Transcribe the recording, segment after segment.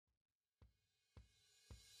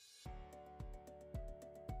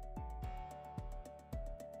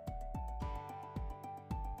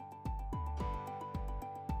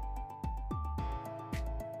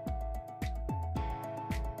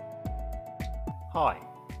Hi,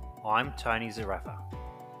 I'm Tony Zarafa,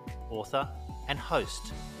 author and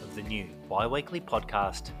host of the new bi-weekly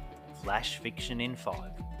podcast Flash Fiction in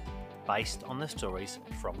 5, based on the stories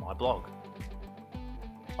from my blog.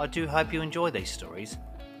 I do hope you enjoy these stories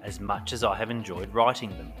as much as I have enjoyed writing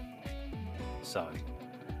them. So,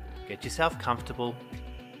 get yourself comfortable,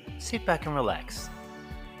 sit back and relax,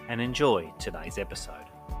 and enjoy today's episode.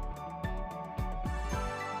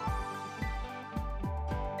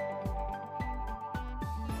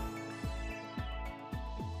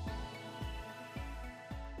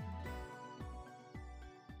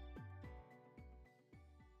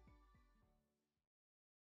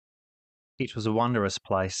 It was a wondrous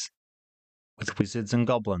place, with wizards and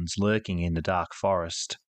goblins lurking in the dark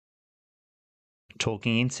forest.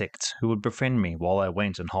 Talking insects who would befriend me while I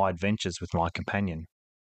went on high adventures with my companion.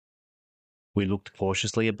 We looked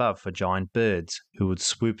cautiously above for giant birds who would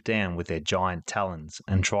swoop down with their giant talons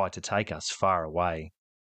and try to take us far away.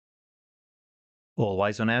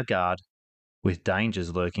 Always on our guard, with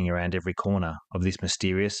dangers lurking around every corner of this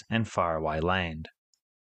mysterious and faraway land.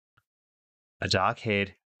 A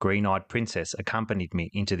dark-haired, green-eyed princess accompanied me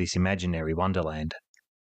into this imaginary wonderland.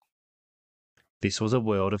 This was a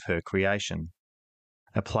world of her creation,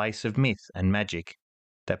 a place of myth and magic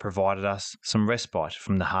that provided us some respite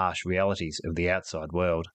from the harsh realities of the outside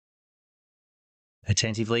world.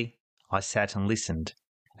 Attentively, I sat and listened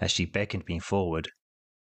as she beckoned me forward.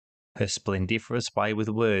 Her splendiferous way with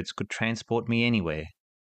words could transport me anywhere.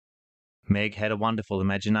 Meg had a wonderful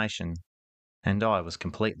imagination, and I was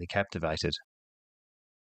completely captivated.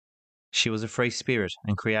 She was a free spirit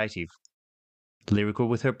and creative, lyrical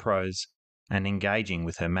with her prose and engaging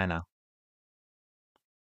with her manner.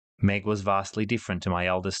 Meg was vastly different to my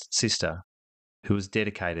eldest sister, who was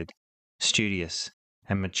dedicated, studious,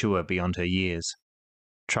 and mature beyond her years,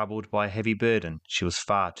 troubled by a heavy burden she was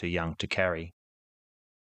far too young to carry.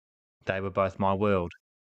 They were both my world,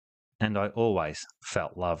 and I always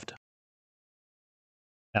felt loved.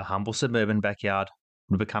 Our humble suburban backyard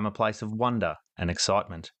would become a place of wonder and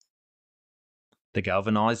excitement. The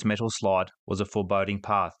galvanised metal slide was a foreboding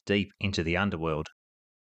path deep into the underworld.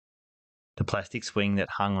 The plastic swing that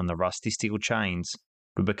hung on the rusty steel chains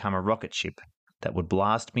would become a rocket ship that would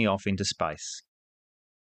blast me off into space.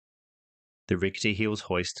 The rickety Hills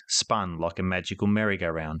hoist spun like a magical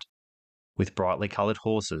merry-go-round, with brightly coloured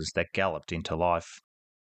horses that galloped into life.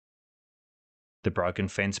 The broken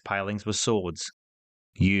fence palings were swords,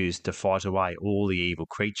 used to fight away all the evil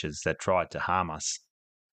creatures that tried to harm us.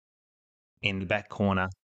 In the back corner,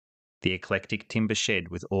 the eclectic timber shed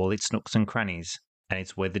with all its nooks and crannies and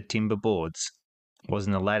its weathered timber boards was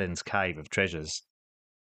an Aladdin's cave of treasures.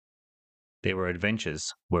 There were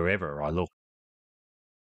adventures wherever I looked.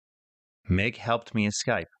 Meg helped me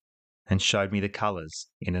escape and showed me the colours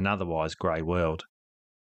in an otherwise grey world.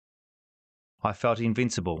 I felt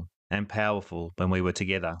invincible and powerful when we were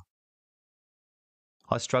together.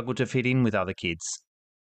 I struggled to fit in with other kids,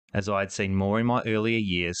 as I had seen more in my earlier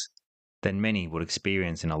years than many would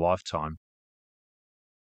experience in a lifetime.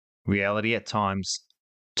 Reality at times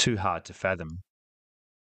too hard to fathom.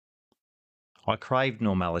 I craved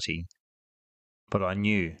normality, but I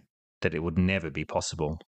knew that it would never be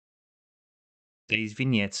possible. These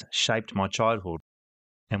vignettes shaped my childhood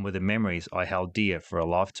and were the memories I held dear for a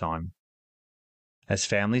lifetime. As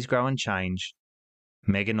families grow and change,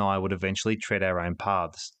 Meg and I would eventually tread our own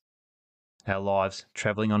paths, our lives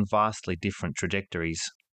travelling on vastly different trajectories.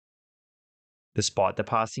 Despite the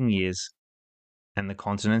passing years and the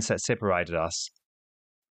continents that separated us,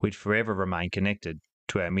 we'd forever remain connected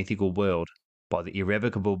to our mythical world by the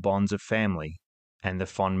irrevocable bonds of family and the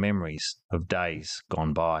fond memories of days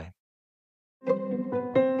gone by.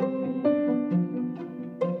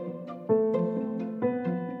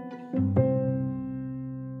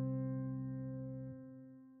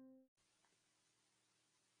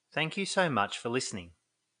 Thank you so much for listening.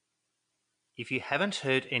 If you haven't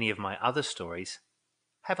heard any of my other stories,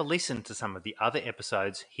 have a listen to some of the other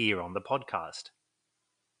episodes here on the podcast.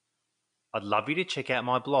 I'd love you to check out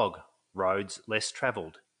my blog, Roads Less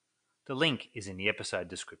Travelled. The link is in the episode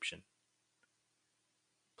description.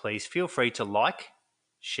 Please feel free to like,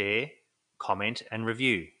 share, comment and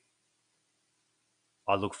review.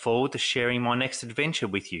 I look forward to sharing my next adventure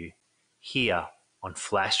with you here on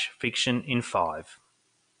Flash Fiction in 5.